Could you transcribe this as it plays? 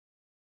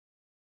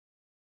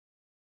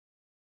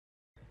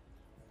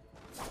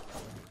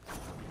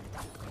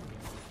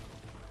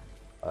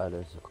Oh,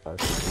 there's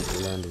quite a few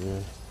people landing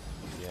here.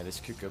 Yeah, this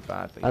could go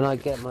bad. But And I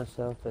get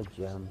myself a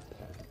jump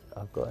pad.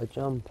 I've got a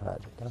jump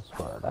pad. That's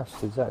what.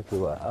 That's exactly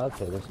what.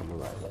 Okay, there's something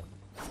right here.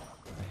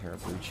 I hear a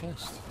blue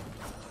chest.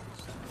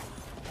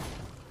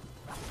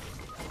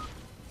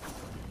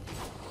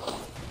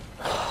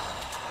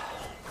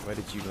 Where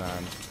did you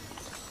land?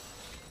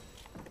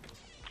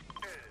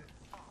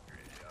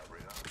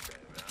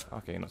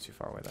 Okay, not too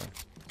far away though.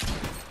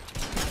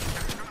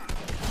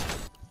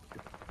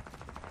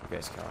 Okay,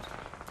 it's card.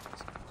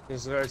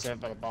 There's a rotate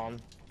by the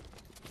barn.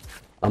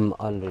 I'm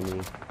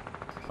underneath.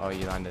 Oh,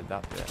 you landed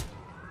that bit.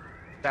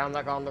 Down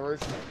that guy on the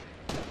roof.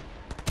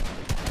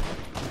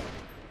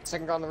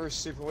 Second guy on the roof is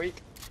super weak.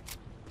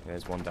 Yeah,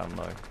 there's one down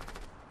low.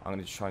 I'm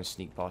gonna try and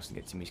sneak past and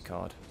get Timmy's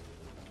card.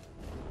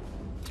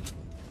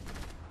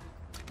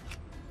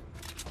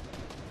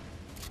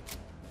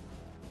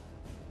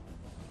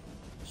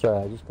 Sorry,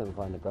 I just couldn't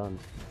find a gun.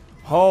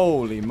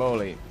 Holy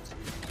moly!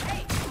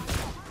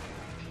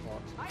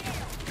 What?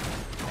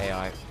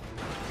 AI.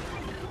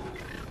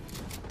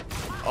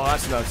 Oh,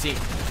 that's another team.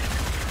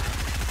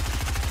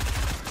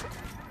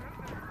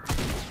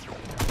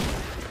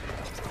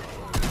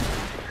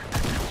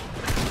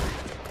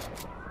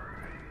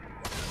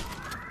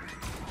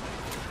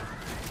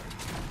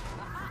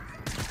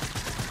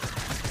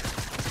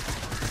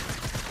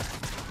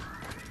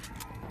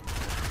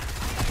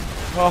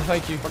 Oh,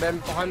 thank you. Got him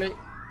behind me.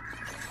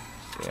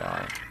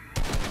 AI.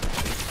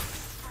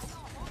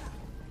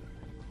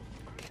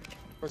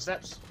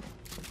 Footsteps.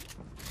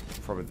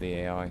 Probably the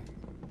AI.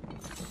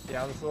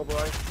 Yeah, on the floor below.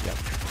 Yep.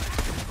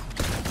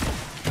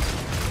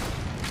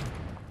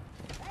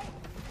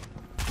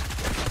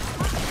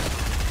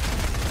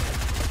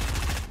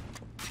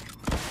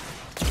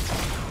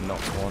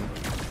 Knocked one.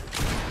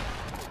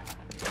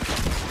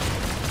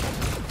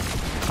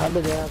 How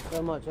did they have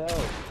so much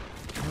health?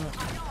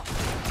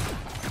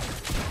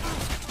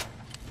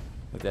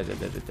 Dead.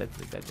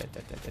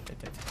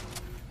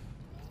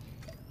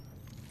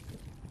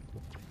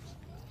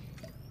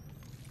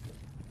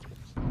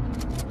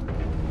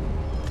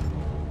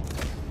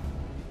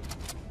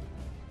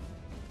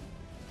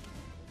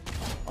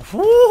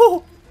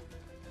 Woo!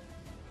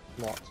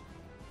 What?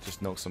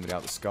 Just knocked somebody out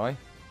of the sky.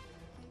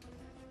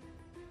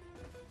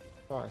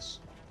 Nice.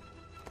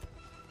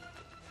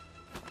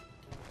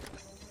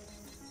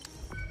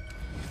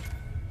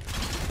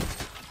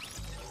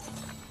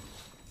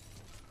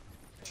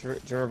 Do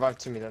you revive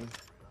Timmy then?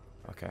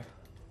 Okay.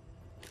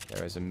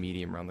 There is a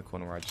medium around the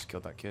corner where I just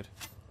killed that kid.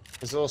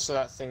 There's also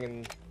that thing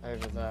in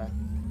over there.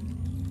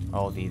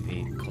 Oh, the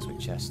cosmic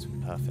chest.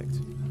 Perfect.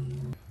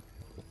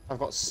 I've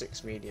got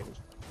 6 mediums.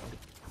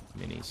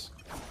 Minis.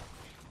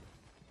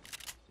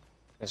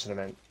 That's what I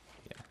meant.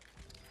 Yeah.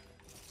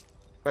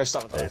 Let's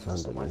start with That's that.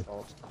 It's not my underneath.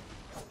 fault.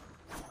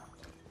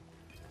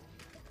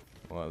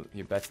 Well,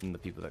 you're better than the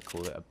people that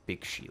call it a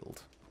big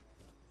shield.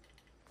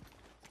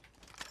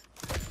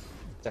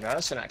 Don't know,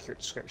 that's an accurate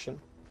description.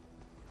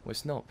 Well,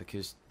 it's not,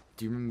 because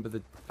do you remember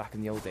the back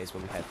in the old days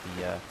when we had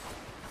the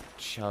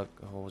chug?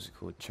 What was it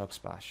called? Chug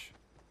splash.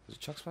 Was it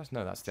chug splash?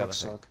 No, that's the other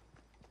thing. Slug.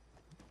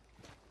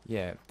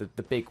 Yeah,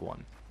 the big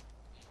one.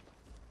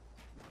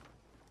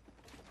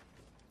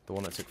 The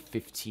one that took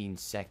 15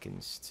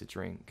 seconds to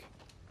drink.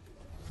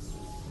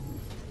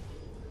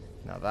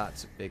 Now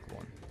that's a big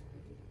one.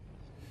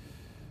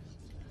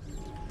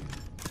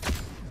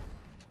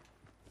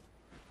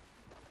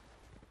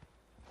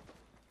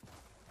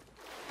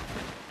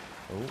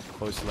 Oh,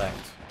 close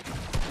left.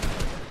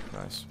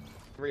 Nice.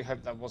 I really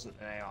hope that wasn't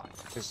an AI,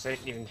 because it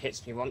even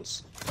hits me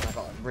once, and I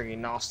got a really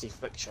nasty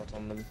flick shot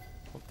on them.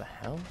 What the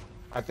hell?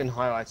 I've been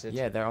highlighted.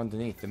 Yeah, they're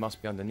underneath. They must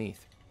be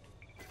underneath.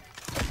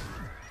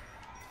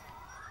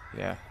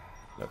 Yeah,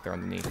 look, they're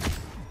underneath.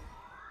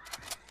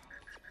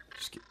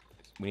 Just get,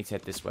 we need to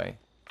head this way,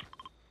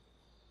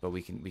 but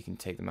we can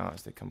take them out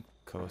as they come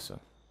closer.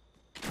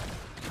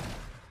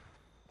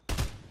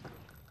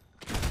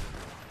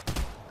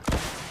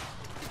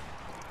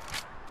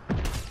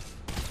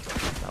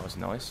 That was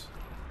nice.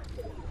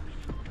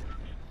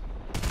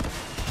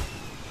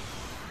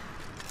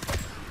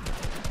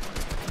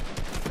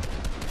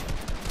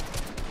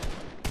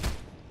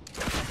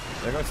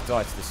 They're going to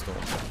die to the storm.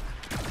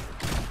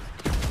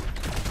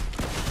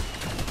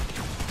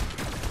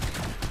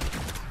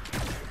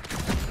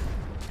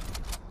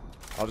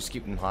 I'll just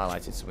keep them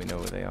highlighted so we know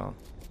where they are.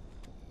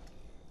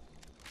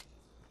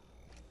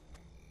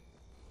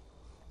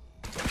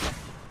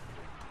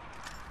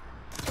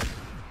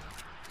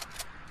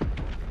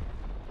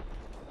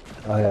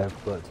 I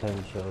have got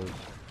 10 shows.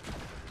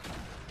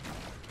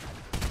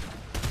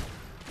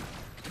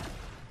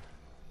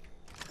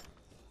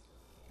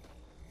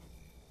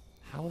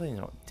 How are they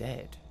not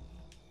dead?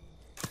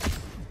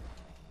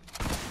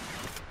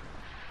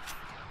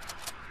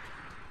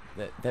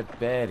 They're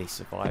barely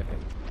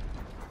surviving.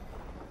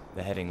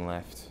 They're heading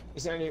left.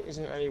 Isn't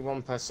it only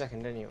 1 per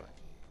second anyway?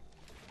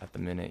 At the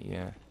minute,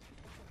 yeah.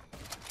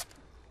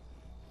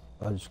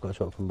 I just got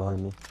shot from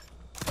behind me.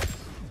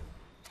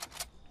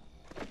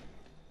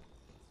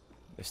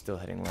 They're still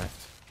heading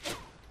left.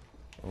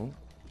 Oh.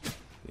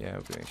 Yeah,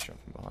 we're getting shot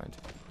from behind.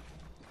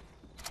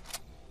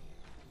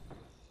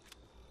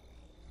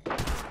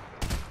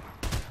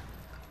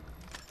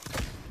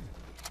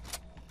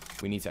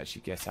 We need to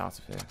actually get out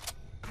of here.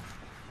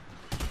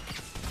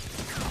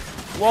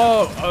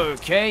 Whoa,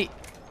 okay.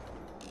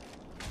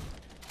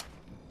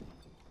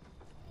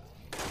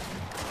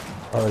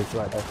 Oh, it's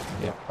right there.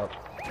 Yeah. Oh.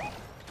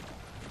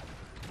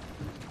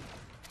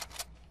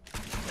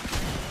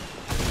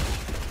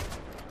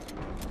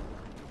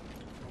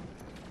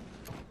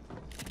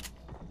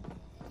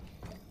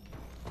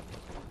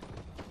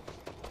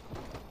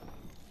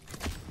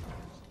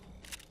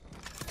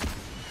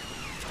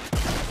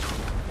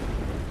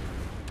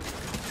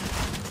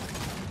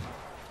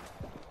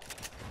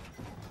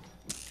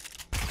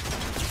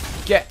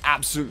 Get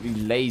absolutely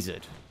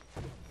lasered.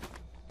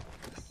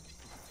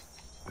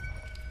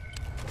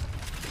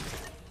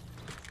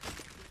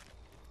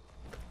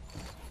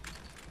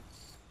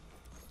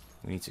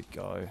 We need to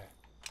go.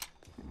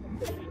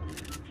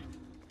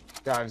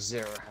 I have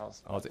 0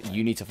 health. Oh,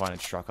 you need to find a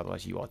truck,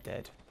 otherwise you are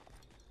dead.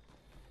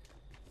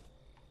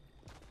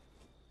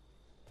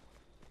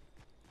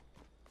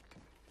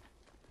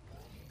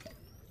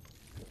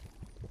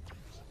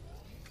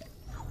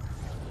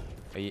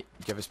 Do you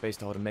have a space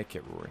to hold a med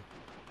kit, Rory?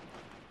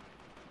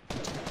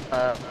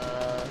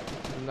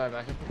 No, but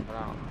I can pick it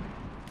out.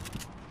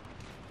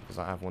 Because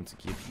I have one to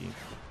give you.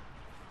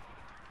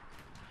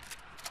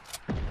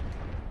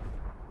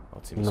 Oh,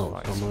 Timmy's No,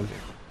 fighting someone.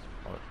 somebody.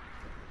 Oh,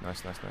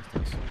 nice. There's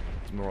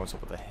more on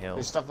top of the hill.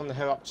 There's stuff on the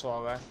hill up to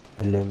our left.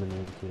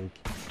 Eliminated.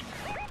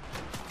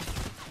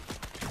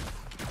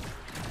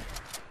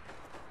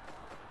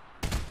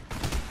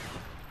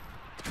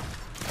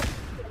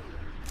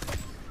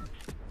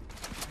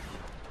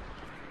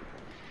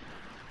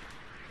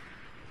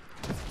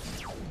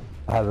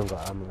 I haven't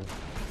got ammo.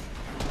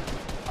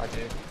 I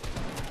do.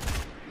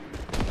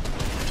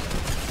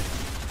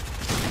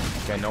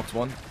 Okay, knocked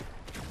one.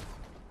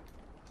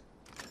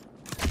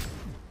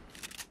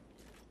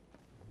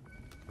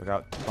 Look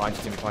out. Behind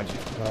you, Timmy, behind you.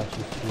 Gosh,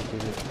 you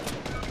stupid.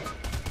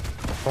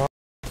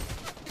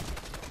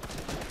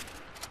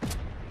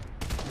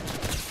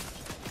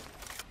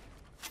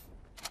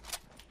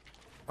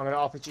 I'm gonna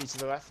RPG to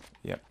the left.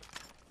 Yep.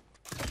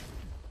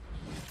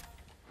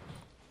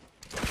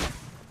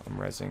 I'm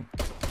rezzing.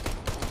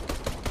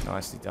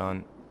 Nicely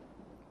done.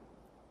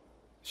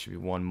 Should be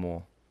one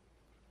more.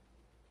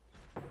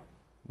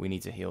 We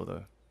need to heal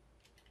though.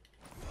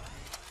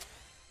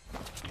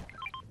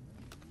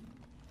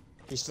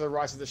 He's to the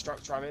right of the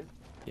structure I'm in.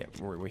 Yeah,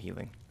 we're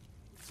healing.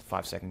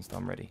 5 seconds till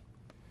I'm ready.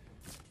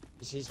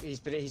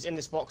 He's in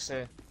this box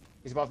here.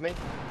 He's above me.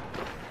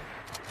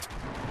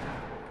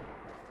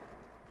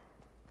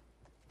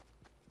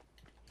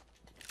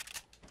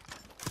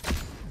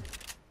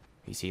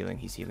 He's healing,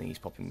 he's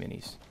popping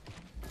minis.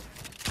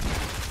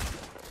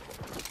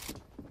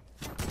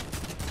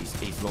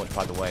 He's launched,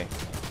 by the way.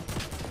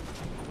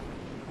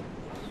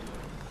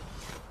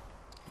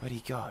 Where'd he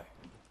go?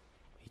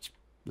 He just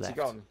Is left. he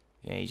gone?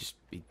 Yeah,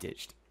 he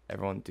ditched.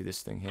 Everyone do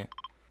this thing here,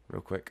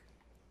 real quick.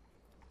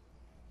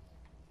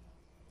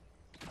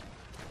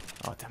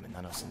 Oh damn it,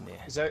 none of us in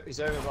there. He's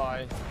over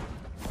by...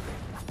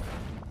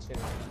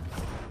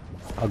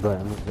 I got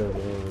him. He's over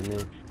here with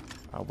me.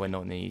 Oh, we're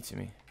not near you,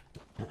 Timmy.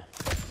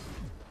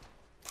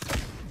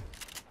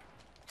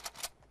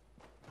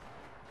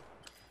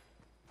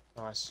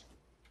 Nice.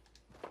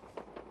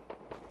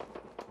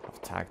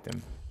 I've tagged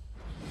him.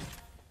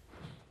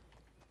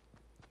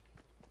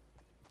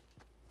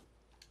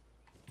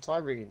 What I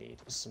really need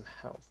is some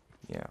health.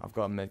 Yeah, I've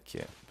got a med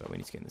kit, but we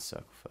need to get in the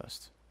circle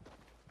first.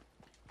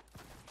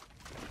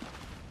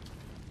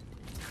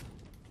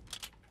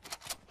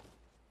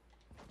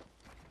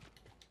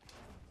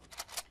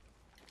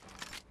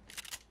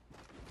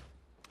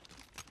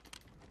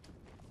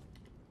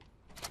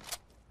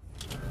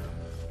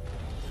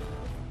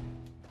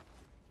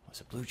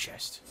 What's a blue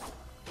chest?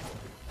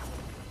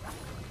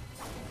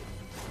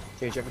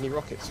 Okay, do you have any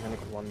rockets? I've only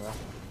got one there.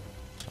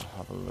 I'll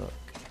have a look.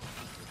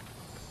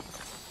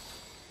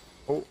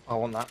 Oh, I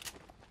want that.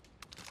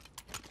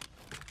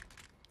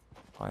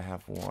 I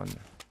have one.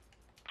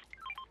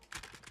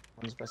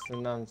 One's better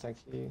than none, thank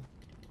you.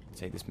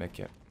 Take this med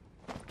kit.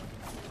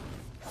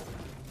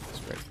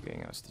 It's great for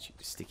getting out of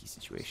sticky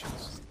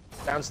situations.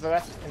 Down to the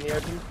left, in the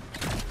open.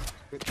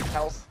 With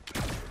health.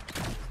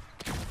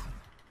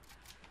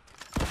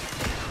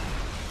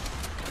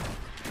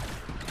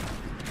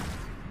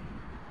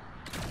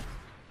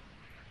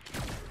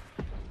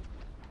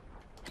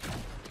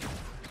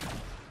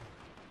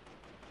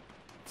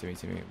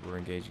 Timmy, we're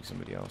engaging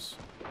somebody else.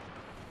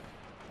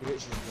 Literally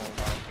just one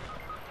guy.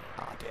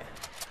 Ah, dear.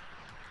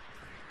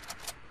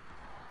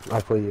 I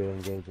thought you were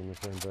engaging the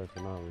same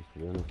person I was, to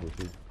be honest with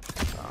you.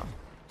 Ah.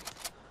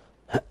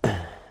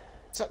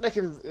 So they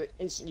can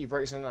instantly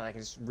break something and I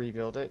can just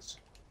rebuild it.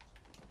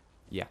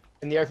 Yeah.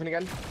 In the open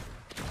again.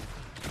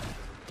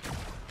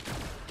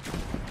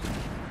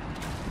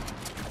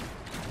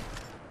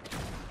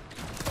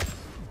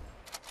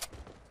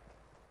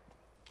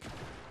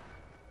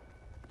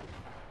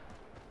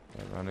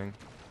 They're running.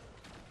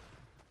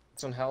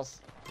 It's on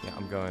health. Yeah,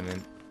 I'm going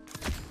in.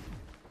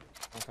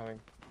 I'm coming.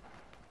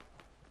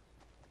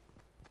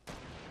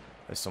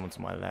 There's someone to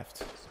my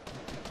left.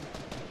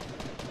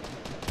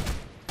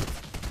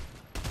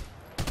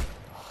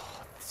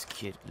 Oh, this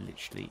kid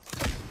literally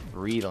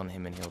breathe on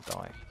him and he'll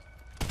die.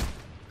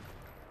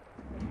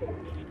 There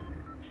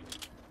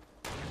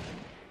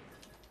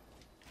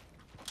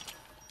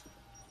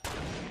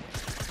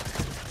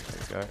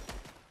we go.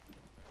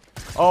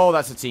 Oh,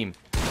 that's a team.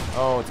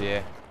 Oh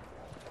dear.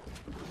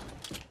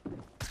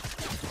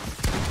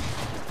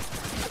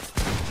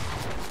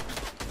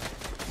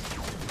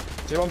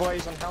 Do you want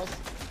boys on health?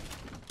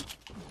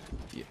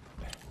 Yeah.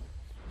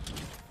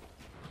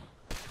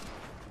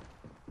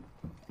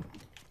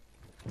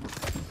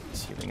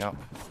 He's healing up.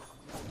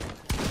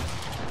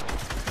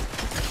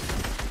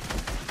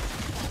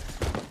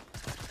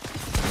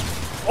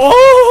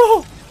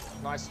 Oh!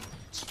 Nice.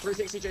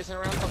 360 Jay, turn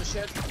around by the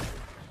shed.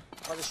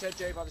 By the shed,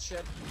 Jay, by the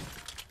shed.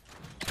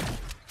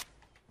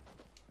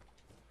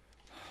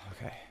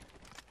 Okay.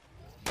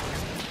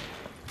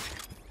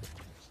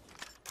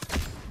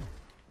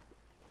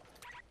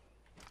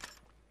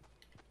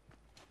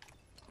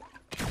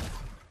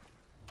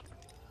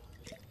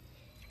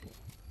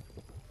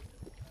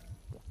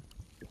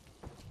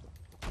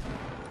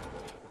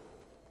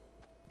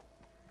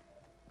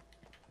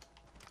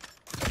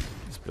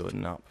 It's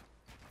building up.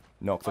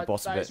 Knock the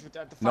bottom bit. The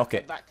fact Knock that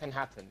it. that can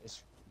happen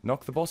is...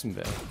 Knock the bottom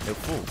bit. It'll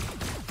fall.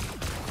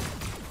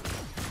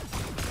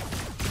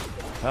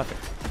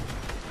 Perfect.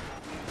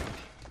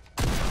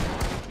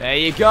 There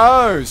you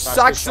go!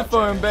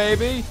 Saxophone, shot,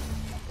 baby!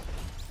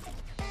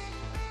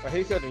 Wait,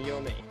 who killed him, you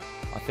or me?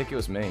 I think it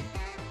was me.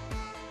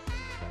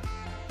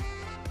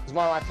 Because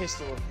my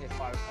pistol hit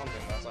fire on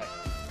him, I was like...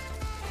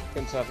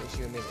 Couldn't tell if it was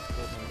you and me that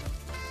killed him.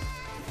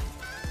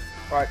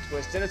 Right, well,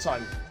 it's dinner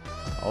time.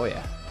 Oh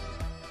yeah.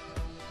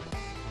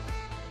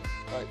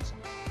 Right.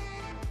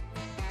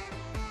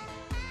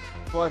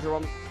 Bye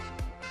everyone.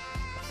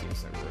 Seems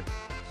so weird.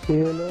 See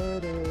you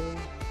later.